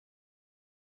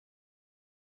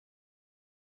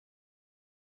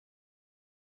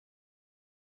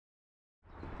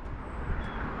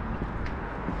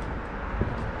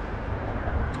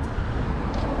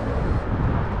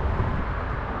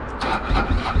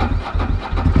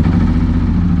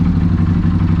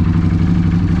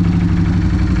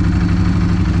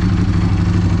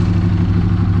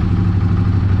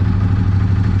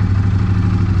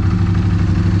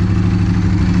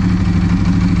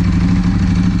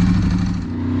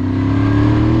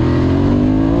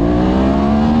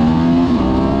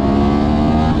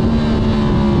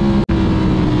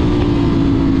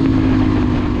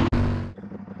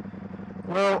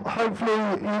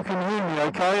hopefully you can hear me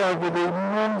okay over the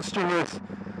monstrous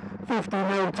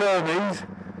 50mm turnies.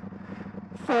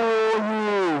 4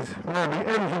 years. Man,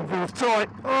 everything feels tight.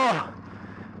 Oh,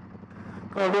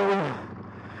 got a little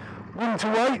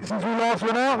winter weight since we last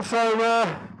went out, so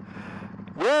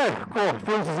yeah, God,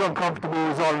 feels as uncomfortable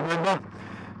as I remember.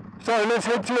 So let's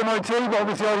head to MOT, but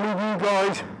obviously I'll leave you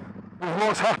guys with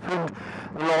what's happened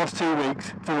the last 2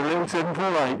 weeks to the little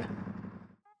 748.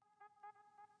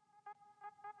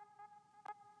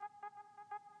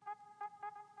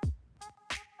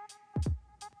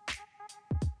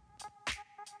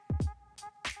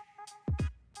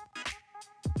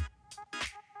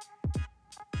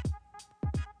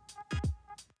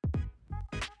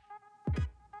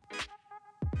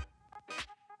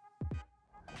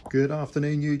 Good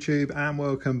afternoon YouTube, and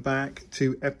welcome back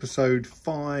to episode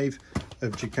 5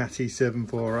 of Ducati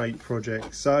 748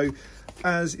 project. So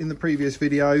as in the previous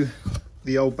video,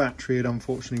 the old battery had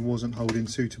unfortunately wasn't holding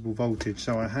suitable voltage,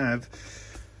 so I have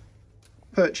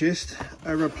purchased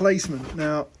a replacement.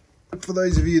 Now for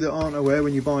those of you that aren't aware,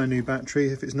 when you buy a new battery,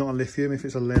 if it's not a lithium, if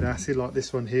it's a lead acid like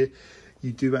this one here,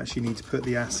 you do actually need to put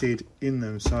the acid in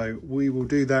them. So we will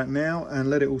do that now and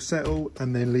let it all settle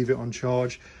and then leave it on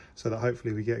charge, so that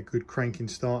hopefully we get a good cranking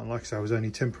start. And like I said, I was only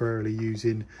temporarily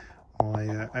using my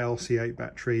ALC8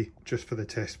 battery just for the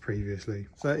test previously.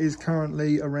 So it is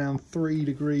currently around 3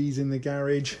 degrees in the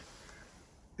garage.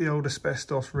 The old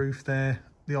asbestos roof there,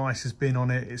 the ice has been on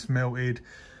it, it's melted.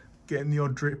 Getting the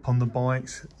odd drip on the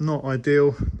bikes, not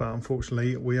ideal, but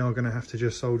unfortunately we are going to have to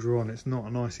just soldier on. It's not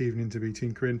a nice evening to be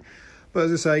tinkering, but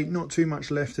as I say, not too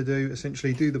much left to do.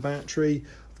 Essentially do the battery,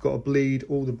 I've got to bleed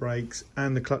all the brakes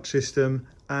and the clutch system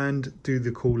and do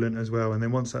the coolant as well, and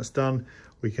then once that's done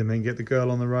we can then get the girl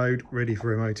on the road ready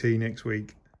for MOT next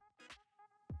week.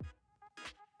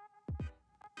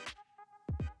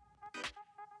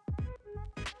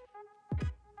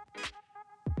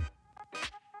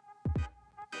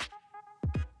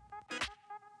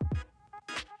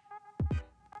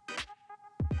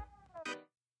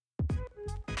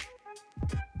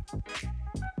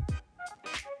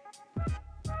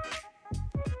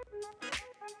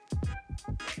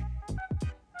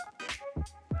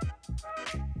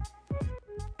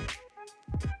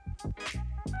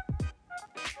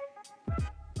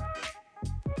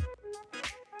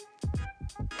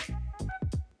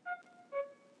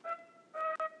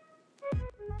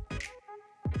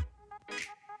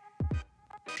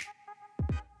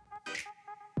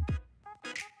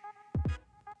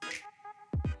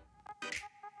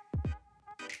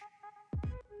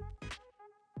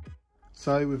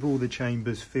 So with all the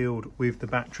chambers filled with the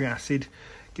battery acid,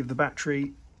 give the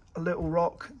battery a little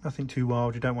rock, nothing too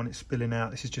wild, you don't want it spilling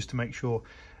out. This is just to make sure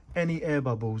any air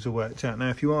bubbles are worked out. Now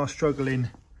if you are struggling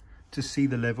to see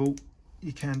the level,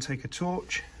 you can take a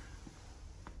torch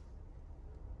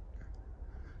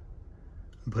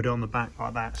and put it on the back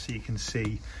like that so you can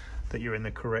see that you're in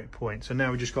the correct point. So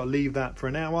now we just got to leave that for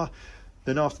an hour.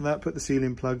 Then after that, put the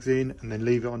ceiling plugs in and then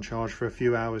leave it on charge for a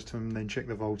few hours to then check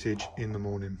the voltage in the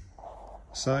morning.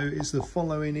 So it's the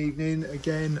following evening,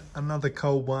 again another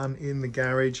cold one in the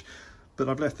garage, but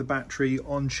I've left the battery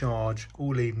on charge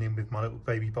all evening with my little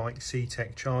baby bike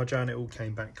C-Tech charger, and it all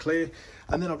came back clear.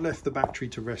 And then I've left the battery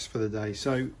to rest for the day.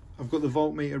 So I've got the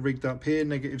voltmeter rigged up here,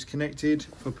 negatives connected.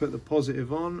 If I put the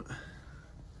positive on,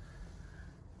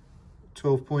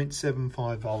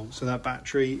 12.75 volts, so that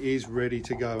battery is ready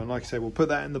to go. And like I say, we'll put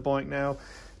that in the bike now,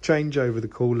 change over the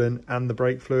coolant and the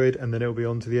brake fluid, and then it'll be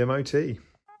on to the MOT.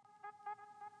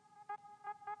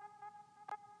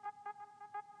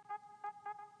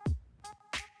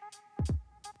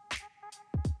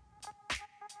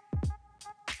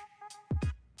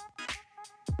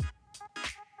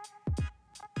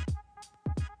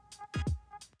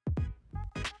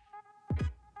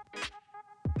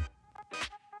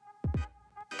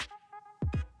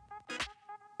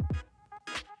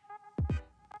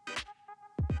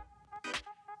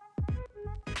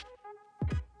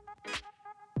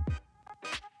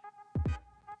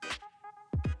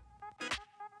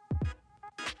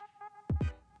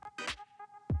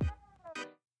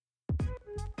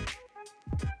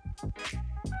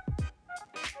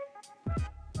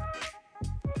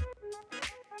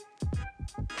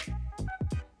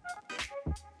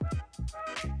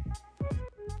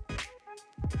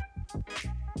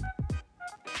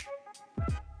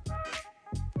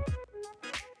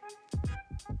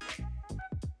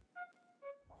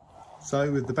 So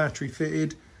with the battery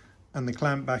fitted and the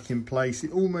clamp back in place,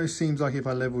 it almost seems like if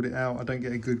I leveled it out, I don't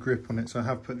get a good grip on it. So I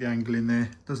have put the angle in there.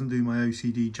 Doesn't do my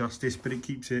OCD justice, but it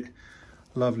keeps it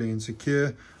lovely and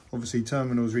secure. Obviously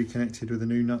terminals reconnected with the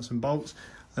new nuts and bolts.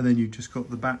 and then you've just got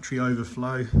the battery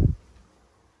overflow,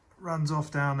 runs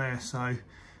off down there, so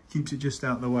keeps it just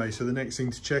out of the way. So the next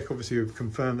thing to check, obviously we've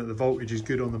confirmed that the voltage is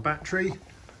good on the battery.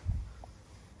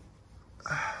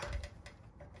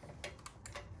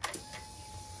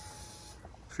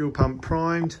 Fuel pump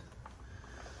primed.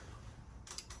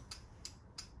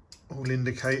 All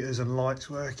indicators and lights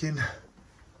working.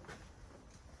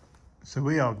 So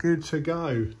we are good to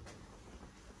go.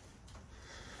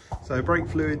 So brake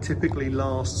fluid typically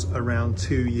lasts around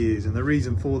 2 years, and the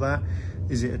reason for that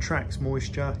is it attracts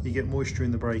moisture. You get moisture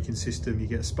in the braking system, you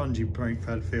get a spongy brake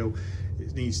pad feel.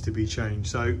 It needs to be changed.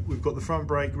 So we've got the front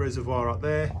brake reservoir up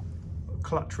there,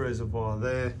 clutch reservoir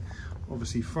there,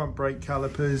 obviously front brake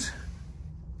calipers,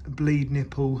 bleed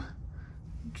nipple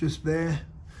just there,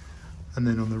 and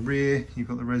then on the rear you've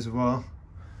got the reservoir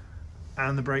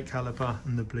and the brake caliper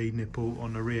and the bleed nipple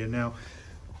on the rear. Now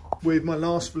with my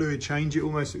last fluid change, it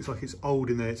almost looks like it's old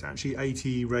in there. It's actually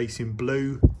ATE Racing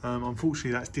Blue.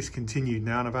 Unfortunately that's discontinued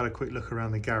now, and I've had a quick look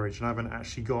around the garage and I haven't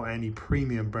actually got any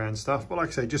premium brand stuff, but like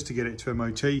I say, just to get it to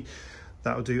MOT,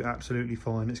 that'll do absolutely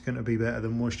fine. It's going to be better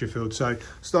than moisture filled. So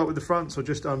start with the front, so I'll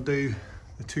just undo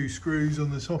the 2 screws on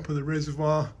the top of the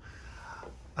reservoir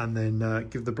and then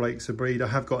give the brakes a bleed. I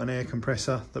have got an air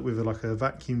compressor that with like a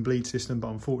vacuum bleed system, but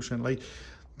unfortunately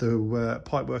the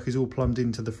pipe work is all plumbed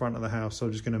into the front of the house, so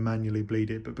I'm just going to manually bleed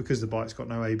it. But because the bike's got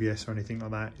no ABS or anything like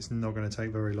that, it's not going to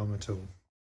take very long at all.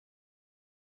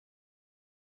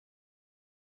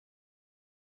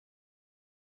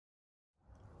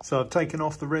 So I've taken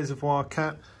off the reservoir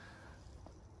cap,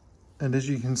 and as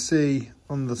you can see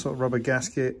on the sort of rubber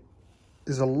gasket,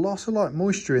 there's a lot of like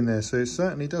moisture in there, so it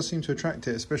certainly does seem to attract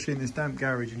it, especially in this damp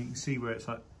garage, and you can see where it's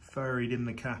like furrowed in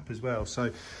the cap as well.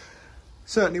 So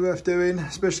certainly worth doing,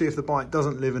 especially if the bike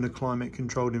doesn't live in a climate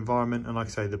controlled environment. And like I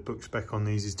say, the book spec on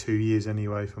these is 2 years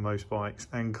anyway for most bikes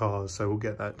and cars, so we'll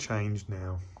get that changed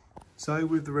now. So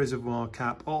with the reservoir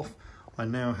cap off, I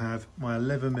now have my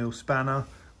 11mm spanner,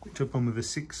 which I've gone with a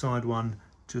 6-side one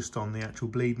just on the actual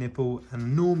bleed nipple.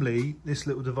 And normally this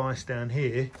little device down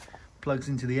here plugs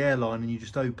into the airline, and you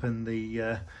just open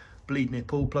the bleed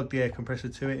nipple, plug the air compressor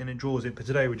to it, and it draws it. But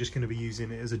today we're just going to be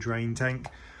using it as a drain tank.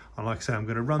 And like I say, I'm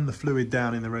going to run the fluid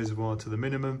down in the reservoir to the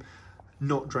minimum,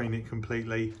 not drain it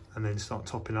completely, and then start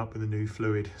topping up with the new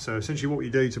fluid. So essentially what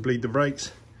you do to bleed the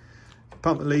brakes,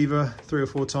 pump the lever 3 or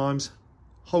 4 times,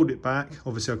 hold it back.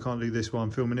 Obviously I can't do this while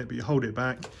I'm filming it, but you hold it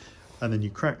back, and then you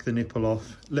crack the nipple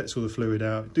off, lets all the fluid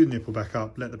out, do the nipple back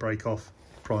up, let the brake off,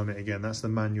 prime it again. That's the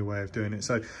manual way of doing it.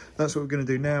 So that's what we're going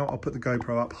to do now. I'll put the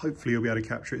GoPro up. Hopefully you'll be able to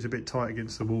capture it. It's a bit tight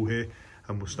against the wall here,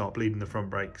 and we'll start bleeding the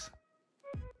front brakes.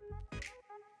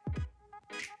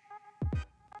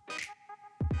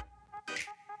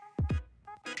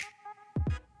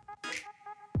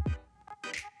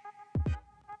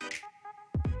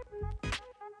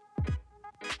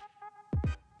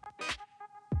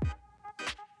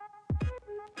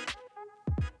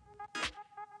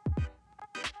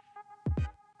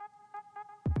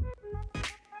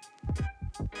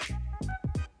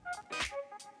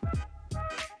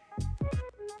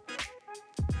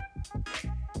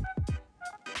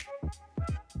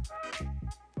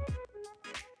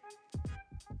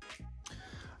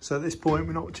 So at this point,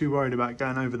 we're not too worried about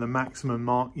going over the maximum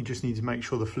mark. You just need to make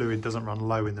sure the fluid doesn't run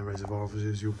low in the reservoir, obviously,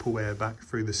 as you'll pull air back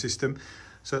through the system.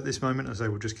 So at this moment, as I say,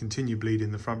 we'll just continue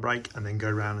bleeding the front brake and then go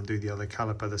around and do the other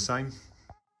caliper the same.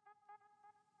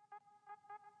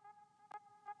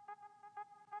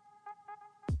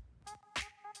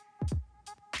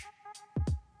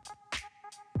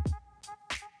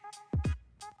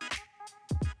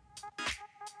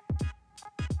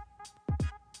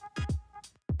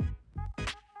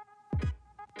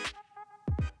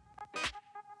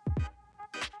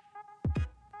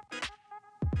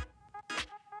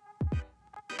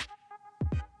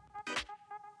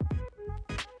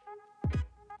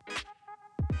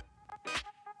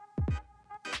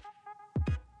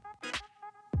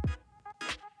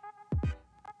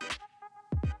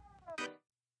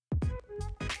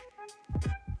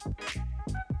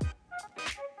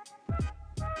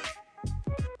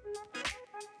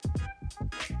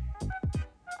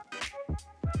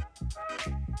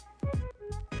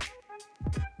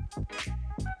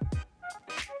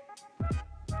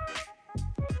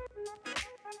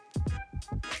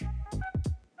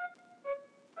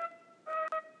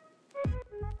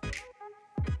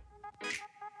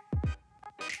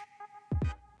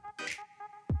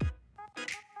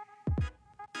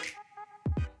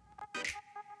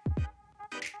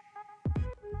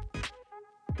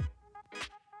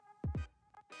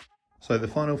 So the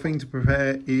final thing to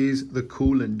prepare is the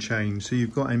coolant change. So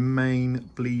you've got a main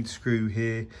bleed screw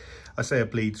here. I say a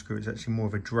bleed screw, it's actually more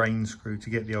of a drain screw to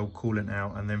get the old coolant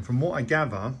out. And then from what I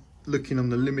gather, looking on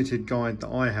the limited guide that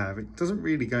I have, it doesn't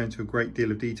really go into a great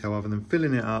deal of detail other than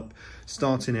filling it up,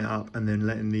 starting it up, and then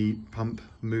letting the pump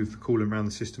move the coolant around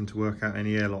the system to work out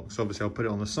any airlocks. So obviously I'll put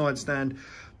it on the side stand,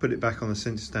 put it back on the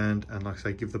center stand, and like I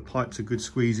say, give the pipes a good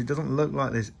squeeze. It doesn't look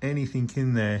like there's anything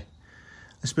in there,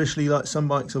 especially like some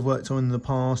bikes I've worked on in the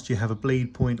past. You have a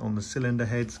bleed point on the cylinder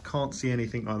heads, can't see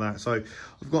anything like that. So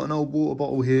I've got an old water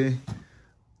bottle here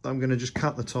that I'm going to just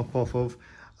cut the top off of,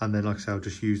 and then like I say, I'll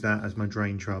just use that as my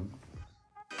drain tub.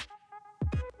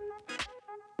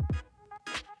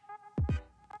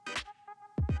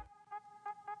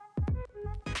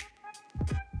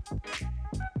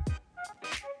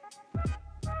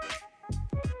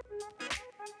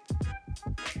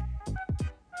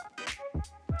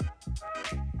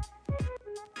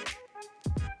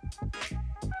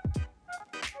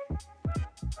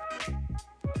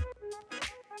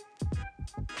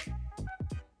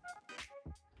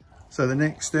 So the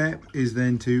next step is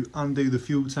then to undo the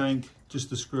fuel tank, just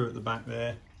the screw at the back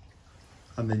there,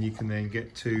 and then you can then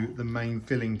get to the main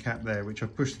filling cap there, which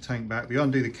I've pushed the tank back. We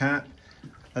undo the cap,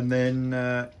 and then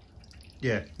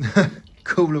yeah,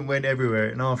 coolant went everywhere.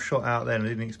 And half shot out there, and I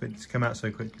didn't expect it to come out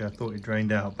so quickly. I thought it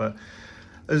drained out, but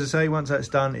as I say, once that's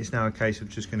done, it's now a case of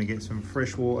just going to get some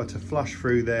fresh water to flush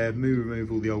through there, remove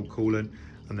all the old coolant,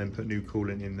 and then put new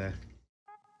coolant in there.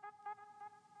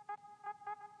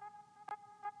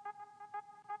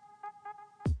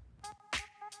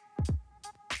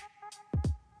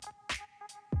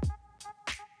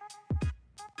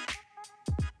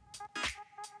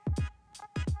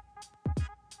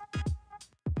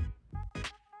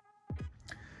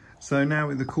 So now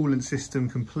with the coolant system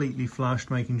completely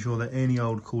flushed, making sure that any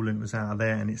old coolant was out of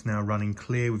there, and it's now running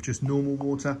clear with just normal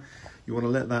water, you want to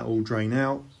let that all drain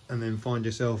out and then find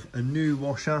yourself a new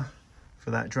washer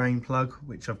for that drain plug,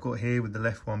 which I've got here, with the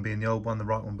left one being the old one, the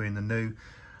right one being the new,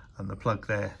 and the plug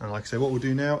there. And like I say, what we'll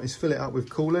do now is fill it up with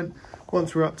coolant.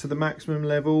 Once we're up to the maximum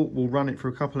level, we'll run it for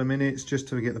a couple of minutes just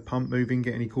to get the pump moving,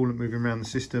 get any coolant moving around the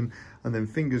system, and then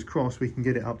fingers crossed we can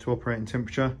get it up to operating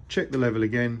temperature, check the level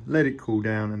again, let it cool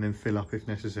down, and then fill up if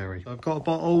necessary. So I've got a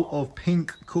bottle of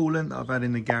pink coolant that I've had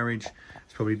in the garage.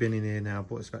 It's probably been in here now,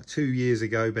 but it's about 2 years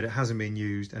ago, but it hasn't been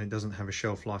used, and it doesn't have a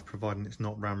shelf life providing it's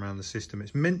not ran around the system.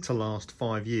 It's meant to last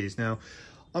 5 years. Now,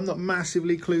 I'm not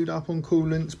massively clued up on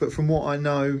coolants, but from what I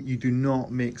know, you do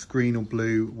not mix green or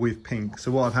blue with pink. So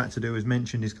what I've had to do, as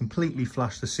mentioned, is completely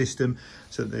flush the system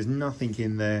so that there's nothing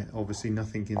in there, obviously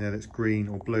nothing in there that's green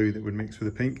or blue that would mix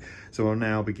with the pink. So I'll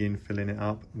now begin filling it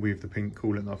up with the pink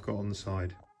coolant that I've got on the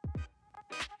side.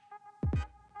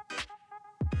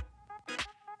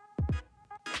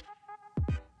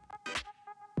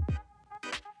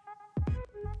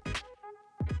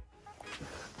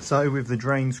 So with the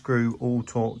drain screw all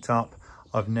torqued up,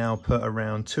 I've now put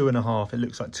around 2.5, it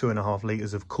looks like 2.5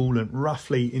 litres of coolant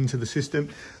roughly into the system.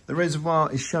 The reservoir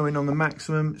is showing on the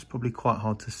maximum. It's probably quite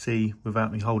hard to see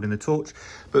without me holding the torch,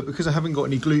 but because I haven't got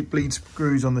any bleed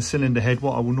screws on the cylinder head,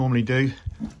 what I will normally do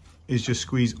is just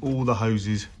squeeze all the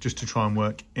hoses just to try and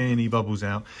work any bubbles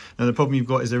out. Now the problem you've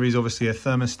got is there is obviously a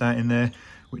thermostat in there,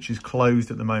 which is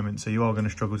closed at the moment, so you are going to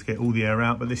struggle to get all the air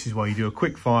out, but this is why you do a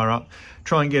quick fire up,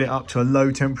 try and get it up to a low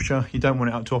temperature. You don't want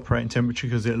it up to operating temperature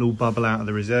because it'll all bubble out of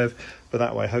the reserve, but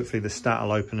that way hopefully the stat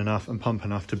will open enough and pump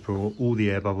enough to draw all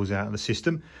the air bubbles out of the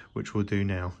system, which we'll do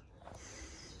now.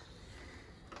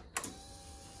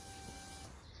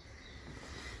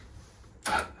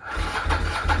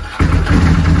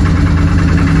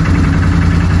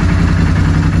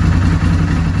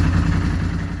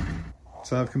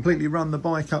 So I've completely run the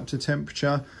bike up to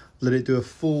temperature, let it do a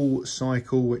full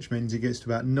cycle, which means it gets to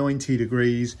about 90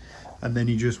 degrees, and then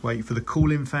you just wait for the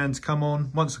cooling fan to come on.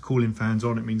 Once the cooling fan's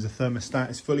on, it means the thermostat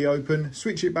is fully open.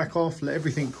 Switch it back off, let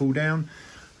everything cool down,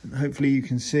 and hopefully you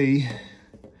can see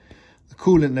the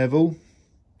coolant level.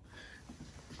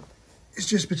 It's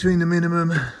just between the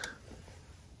minimum,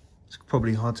 it's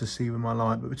probably hard to see with my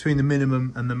light, but between the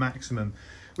minimum and the maximum,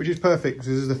 which is perfect because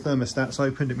as the thermostat's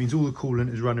opened, it means all the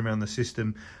coolant is running around the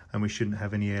system and we shouldn't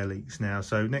have any air leaks now.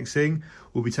 So next thing,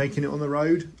 we'll be taking it on the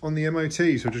road on the MOT.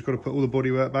 So I've just got to put all the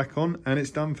bodywork back on and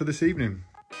it's done for this evening.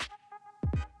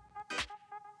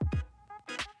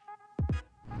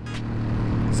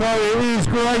 So it is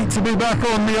great to be back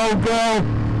on the old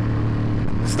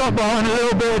girl. Stuck behind a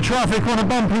little bit of traffic on a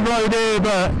bumpy road here,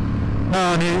 but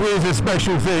man, it is a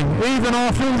special thing. Even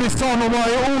after all this time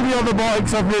away, all the other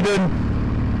bikes I've ridden,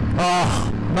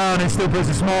 oh man, it still puts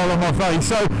a smile on my face.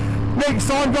 So next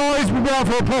time guys, we'll go out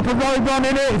for a proper road run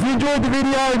in it. If you enjoyed the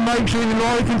video, make sure you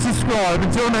like and subscribe.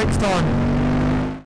 Until next time.